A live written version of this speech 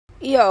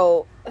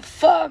Yo,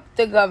 fuck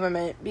the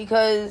government,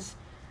 because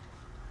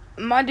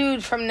my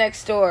dude from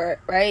next door,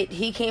 right?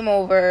 He came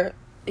over.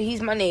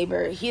 He's my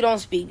neighbor. He don't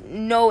speak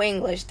no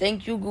English.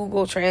 Thank you,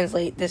 Google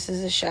Translate. This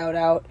is a shout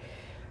out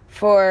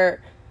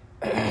for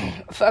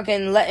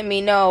fucking letting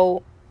me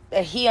know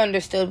that he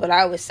understood what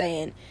I was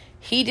saying.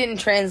 He didn't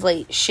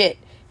translate shit.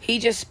 He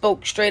just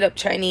spoke straight up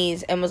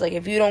Chinese and was like,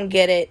 if you don't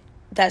get it,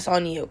 that's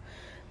on you.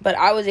 But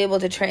I was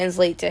able to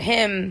translate to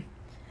him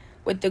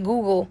with the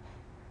Google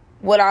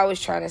what I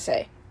was trying to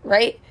say,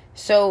 right?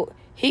 So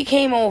he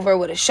came over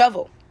with a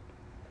shovel,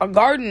 a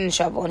garden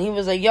shovel, and he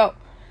was like, yo,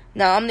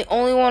 now I'm the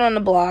only one on the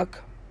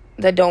block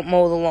that don't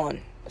mow the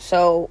lawn.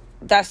 So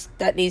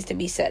that needs to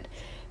be said.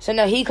 So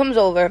now he comes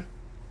over,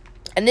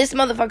 and this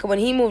motherfucker, when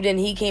he moved in,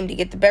 he came to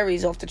get the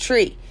berries off the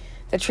tree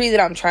that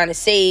I'm trying to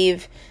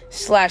save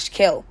 /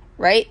 kill,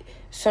 right?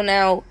 So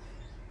now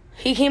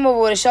he came over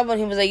with a shovel,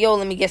 and he was like, yo,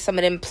 let me get some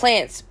of them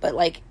plants, but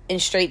like in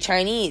straight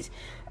Chinese.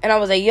 And I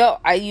was like, yo,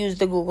 I used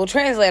the Google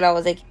Translate. I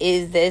was like,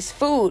 is this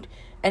food?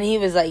 And he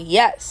was like,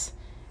 yes.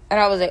 And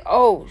I was like,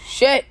 oh,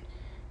 shit.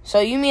 So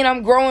you mean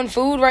I'm growing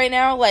food right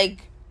now?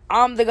 Like,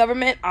 I'm the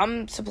government?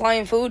 I'm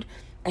supplying food?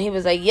 And he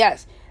was like,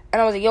 yes.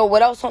 And I was like, yo,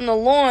 what else on the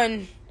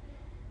lawn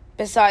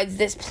besides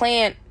this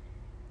plant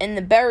and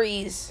the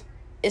berries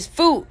is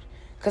food?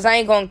 Because I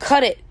ain't going to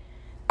cut it.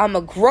 I'm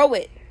going to grow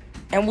it.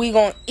 And we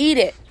going to eat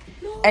it.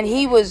 And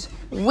he was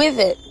with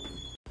it.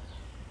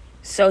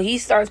 So he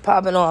starts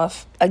popping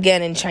off,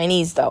 again in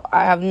Chinese, though.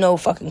 I have no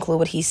fucking clue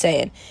what he's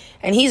saying.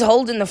 And he's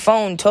holding the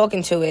phone,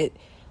 talking to it,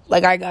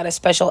 like I got a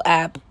special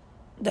app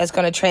that's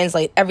going to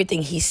translate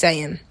everything he's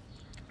saying.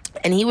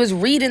 And he was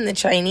reading the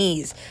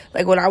Chinese.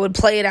 Like, when I would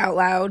play it out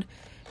loud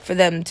for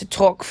them to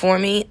talk for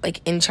me,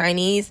 like, in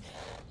Chinese,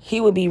 he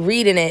would be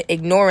reading it,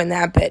 ignoring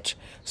that bitch.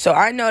 So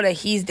I know that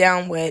he's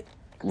down with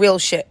real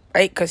shit,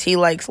 right? Because he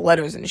likes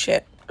letters and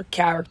shit, or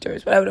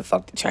characters, whatever the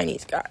fuck the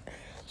Chinese got.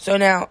 So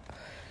now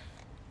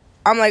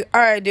I'm like, all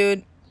right,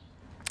 dude,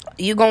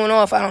 you going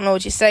off. I don't know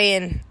what you're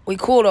saying. We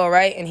cool though,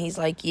 right? And he's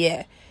like,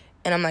 yeah.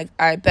 And I'm like,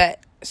 I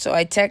bet. So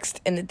I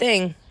text in the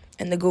thing,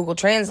 in the Google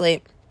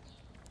Translate,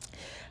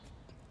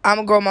 I'm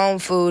going to grow my own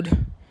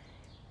food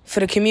for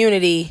the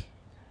community.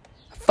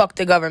 Fuck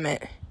the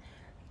government.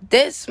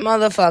 This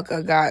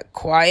motherfucker got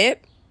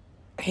quiet.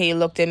 He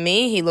looked at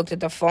me. He looked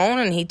at the phone,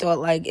 and he thought,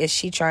 like, is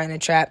she trying to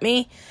trap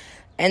me?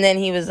 And then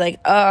he was like,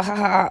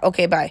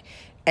 okay, bye.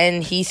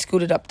 And he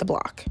scooted up the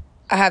block.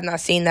 I have not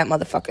seen that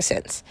motherfucker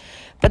since.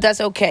 But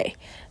that's okay,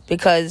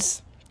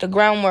 because the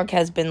groundwork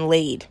has been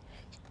laid.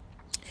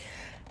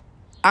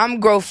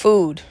 I'm grow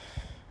food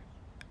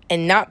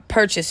and not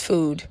purchase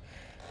food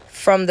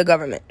from the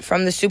government,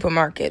 from the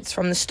supermarkets,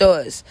 from the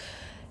stores.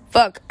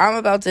 Fuck, I'm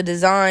about to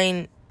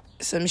design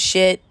some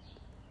shit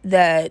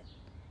that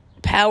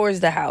powers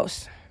the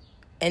house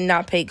and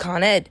not pay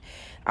Con Ed.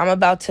 I'm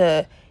about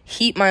to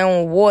heat my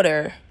own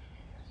water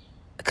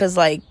because,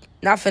 like,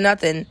 not for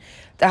nothing,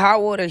 the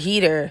hot water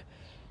heater,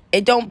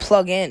 it don't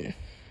plug in.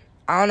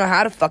 I don't know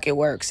how the fuck it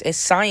works. It's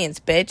science,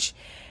 bitch.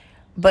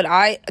 But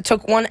I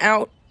took one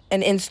out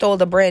and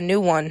installed a brand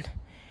new one,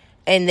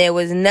 and there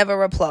was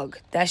never a plug.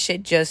 That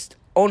shit just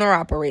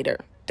owner-operator.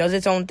 Does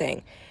its own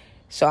thing.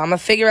 So I'm going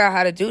to figure out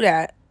how to do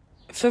that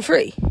for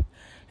free.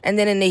 And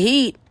then in the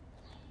heat,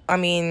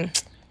 in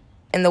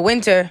the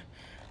winter,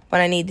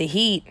 when I need the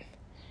heat,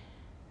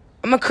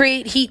 I'm going to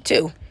create heat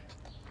too.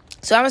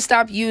 So I'm going to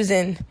stop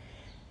using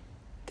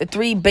the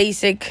 3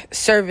 basic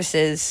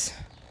services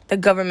the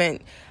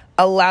government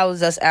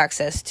allows us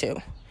access to: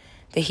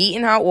 the heat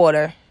and hot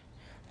water,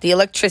 the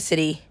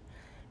electricity,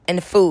 and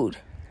the food.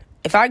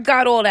 If I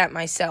got all that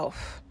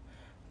myself,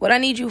 what I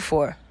need you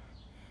for?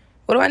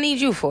 What do I need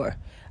you for?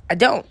 I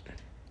don't.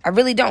 I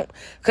really don't.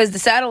 Because the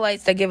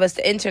satellites that give us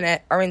the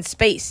internet are in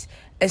space,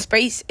 and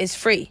space is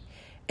free.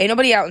 Ain't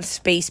nobody out in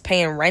space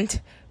paying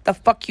rent. The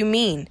fuck you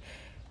mean?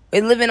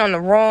 We're living on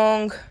the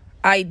wrong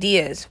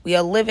ideas. We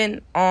are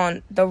living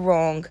on the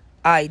wrong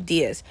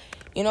ideas.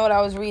 You know what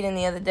I was reading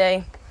the other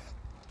day?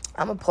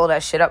 I'm going to pull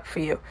that shit up for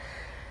you.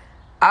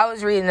 I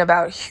was reading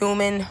about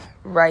human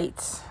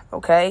rights,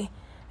 okay?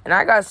 And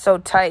I got so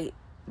tight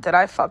that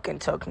I fucking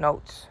took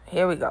notes.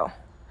 Here we go.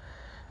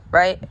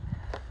 Right?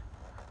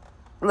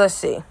 Let's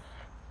see.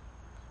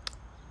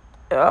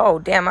 Oh,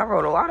 damn, I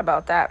wrote a lot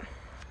about that.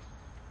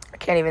 I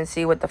can't even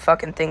see what the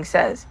fucking thing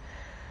says.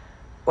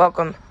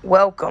 Welcome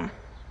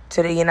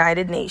to the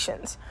United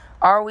Nations.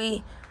 Are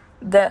we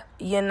the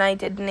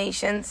United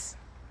Nations?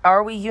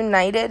 Are we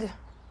united?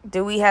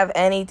 Do we have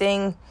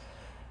anything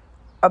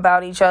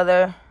about each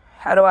other?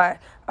 Alright,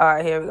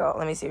 here we go.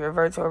 Let me see.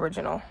 Revert to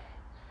original.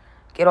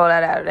 Get all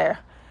that out of there.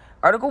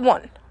 Article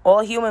 1. All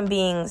human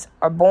beings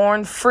are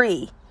born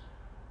free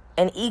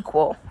and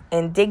equal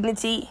in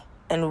dignity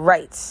and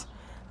rights.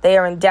 They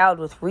are endowed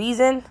with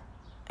reason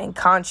and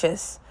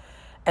conscience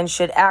and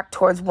should act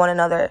towards one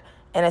another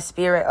in a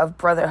spirit of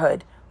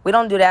brotherhood. We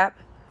don't do that.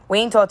 We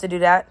ain't taught to do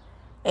that.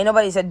 Ain't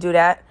nobody said do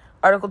that.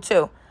 Article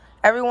 2.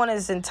 Everyone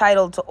is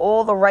entitled to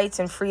all the rights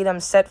and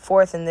freedoms set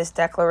forth in this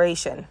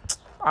declaration.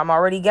 I'm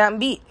already getting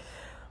beat.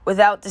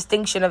 without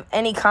distinction of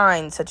any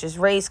kind, such as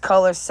race,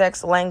 color,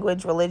 sex,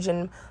 language,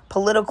 religion,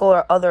 political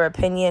or other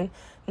opinion,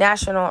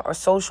 national or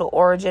social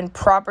origin,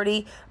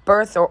 property,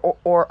 birth,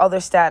 or other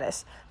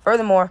status.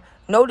 Furthermore,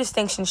 no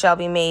distinction shall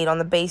be made on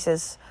the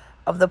basis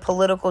of the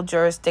political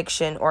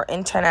jurisdiction or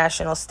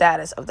international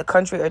status of the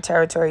country or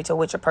territory to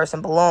which a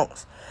person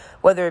belongs,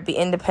 whether it be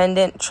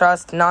independent,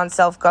 trust,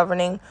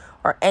 non-self-governing,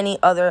 or any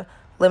other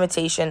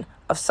limitation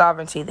of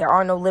sovereignty. There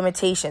are no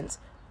limitations.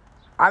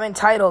 I'm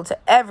entitled to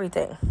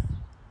everything.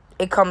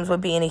 It comes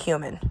with being a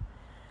human.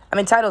 I'm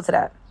entitled to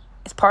that.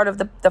 It's part of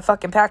the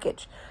fucking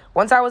package.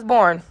 Once I was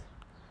born,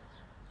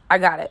 I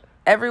got it.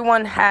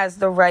 Everyone has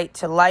the right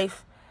to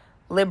life,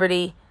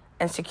 liberty,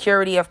 and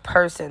security of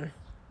person.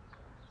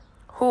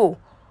 Who?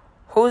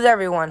 Who's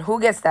everyone? Who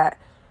gets that?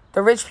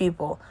 The rich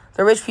people.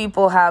 The rich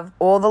people have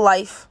all the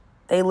life.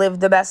 They live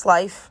the best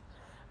life,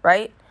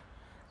 right?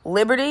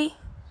 Liberty?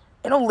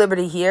 Ain't no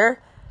liberty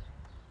here.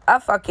 I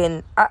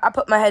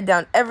put my head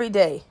down every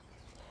day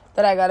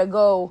that I gotta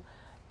go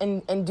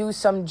and do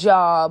some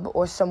job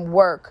or some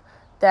work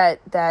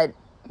that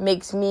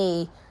makes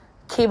me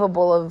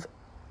capable of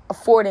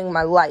affording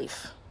my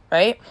life,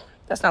 right?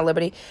 That's not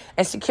liberty.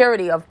 And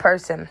security of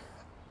person.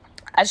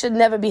 I should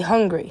never be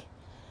hungry.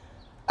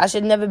 I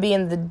should never be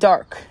in the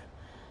dark.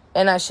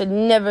 And I should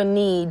never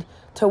need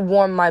to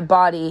warm my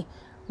body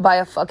by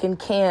a fucking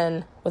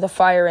can with a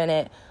fire in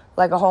it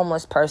like a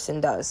homeless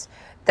person does.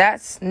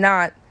 That's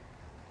not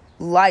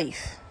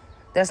life.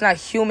 That's not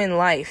human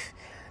life.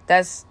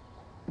 That's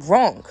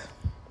wrong.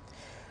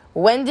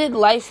 When did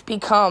life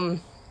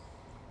become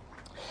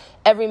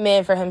every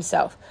man for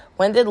himself?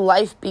 When did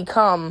life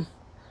become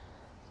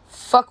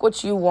fuck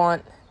what you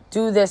want,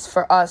 do this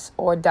for us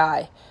or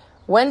die?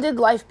 When did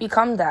life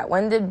become that?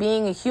 When did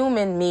being a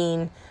human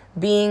mean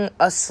being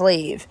a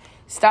slave?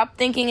 Stop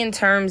thinking in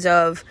terms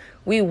of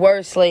we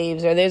were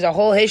slaves, or there's a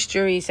whole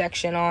history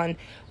section on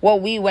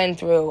what we went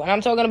through. And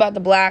I'm talking about the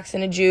blacks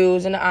and the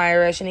Jews and the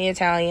Irish and the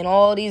Italian,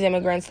 all these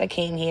immigrants that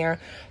came here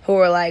who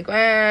were like,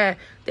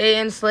 they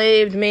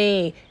enslaved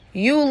me.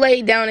 You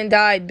laid down and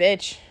died,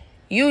 bitch.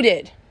 You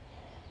did.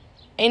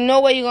 Ain't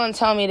no way you're going to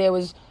tell me there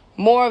was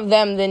more of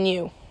them than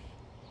you,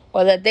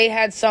 or that they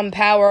had some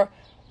power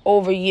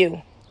over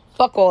you.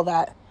 Fuck all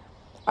that.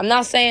 I'm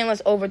not saying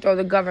let's overthrow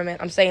the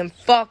government. I'm saying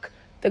fuck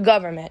the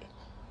government.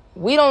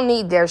 We don't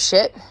need their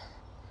shit.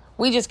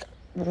 We just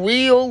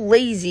real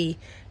lazy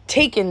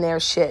taking their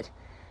shit.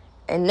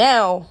 And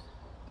now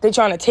they're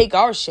trying to take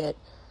our shit,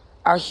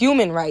 our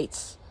human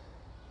rights.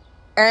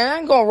 And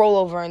I'm going to roll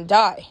over and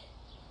die.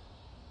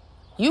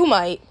 You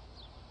might,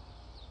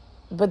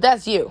 but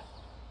that's you.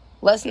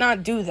 Let's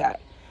not do that.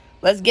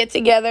 Let's get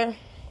together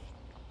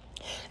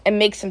and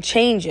make some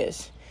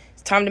changes.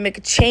 It's time to make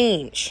a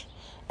change.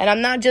 And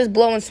I'm not just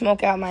blowing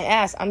smoke out my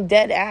ass. I'm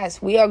dead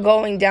ass. We are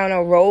going down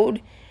a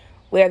road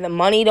where the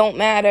money don't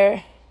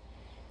matter,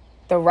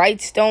 the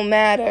rights don't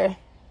matter,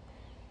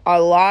 our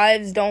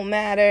lives don't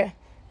matter.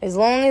 As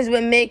long as we're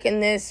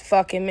making this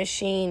fucking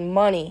machine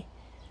money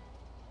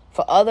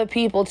for other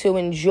people to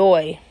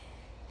enjoy,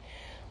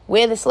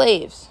 we're the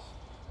slaves.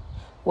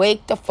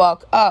 Wake the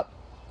fuck up.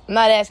 I'm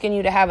not asking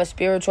you to have a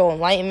spiritual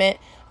enlightenment.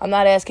 I'm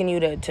not asking you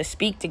to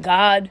speak to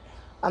God.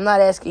 I'm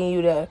not asking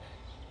you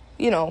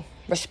to,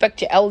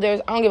 respect your elders.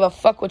 I don't give a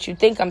fuck what you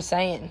think I'm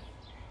saying.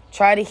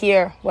 Try to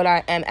hear what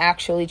I am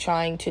actually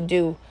trying to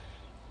do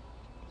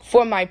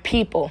for my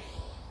people.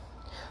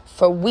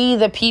 For we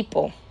the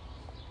people.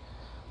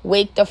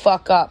 Wake the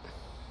fuck up.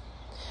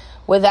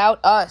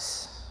 Without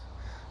us,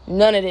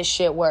 none of this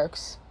shit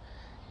works.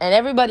 And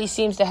everybody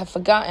seems to have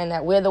forgotten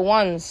that we're the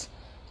ones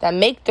that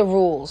make the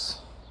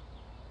rules.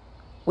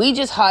 We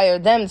just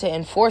hired them to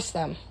enforce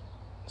them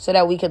so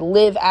that we could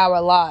live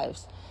our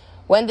lives.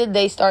 When did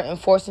they start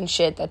enforcing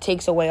shit that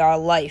takes away our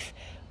life,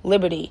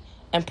 liberty,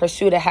 and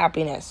pursuit of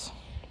happiness?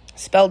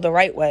 Spelled the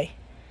right way.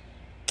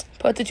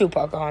 Put the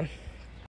Tupac on.